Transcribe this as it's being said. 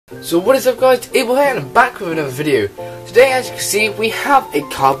So what is up guys, Abel here and I'm back with another video. Today as you can see we have a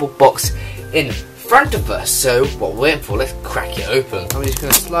cardboard box in front of us, so what we're waiting for, let's crack it open. I'm just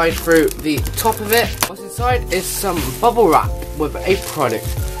going to slide through the top of it. What's inside is some bubble wrap with a product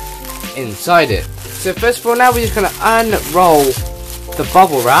inside it. So first of all now we're just going to unroll the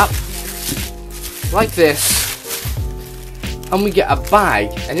bubble wrap like this and we get a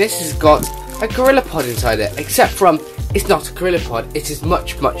bag, and this has got a Gorilla Pod inside it, except from it's not a Gorilla Pod, it is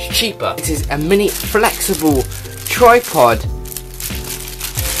much cheaper. It is a mini flexible tripod.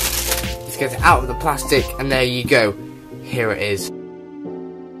 This gets out of the plastic and there you go, here it is.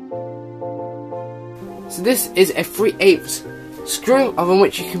 So this is a 3/8 screw on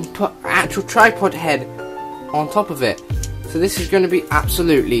which you can put an actual tripod head on top of it. So this is going to be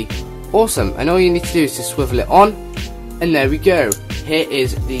absolutely awesome, and all you need to do is to swivel it on and there we go, here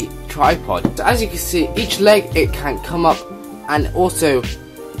is the tripod. So as you can see, each leg it can come up and also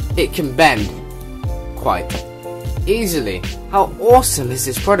it can bend quite easily. How awesome is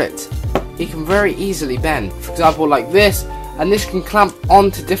this product? It can very easily bend, for example like this, and this can clamp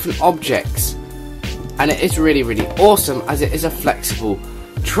onto different objects, and it is really awesome as it is a flexible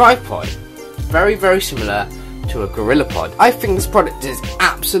tripod, very similar to a Gorilla Pod. I think this product is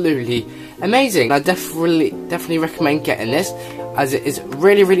absolutely amazing. I definitely recommend getting this, as it is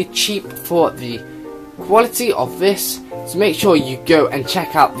really cheap for the quality of this. So make sure you go and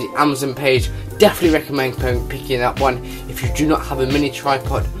check out the Amazon page. Definitely recommend picking up one if you do not have a mini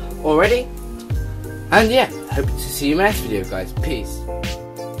tripod already. And yeah, hope to see you in my next video guys. Peace.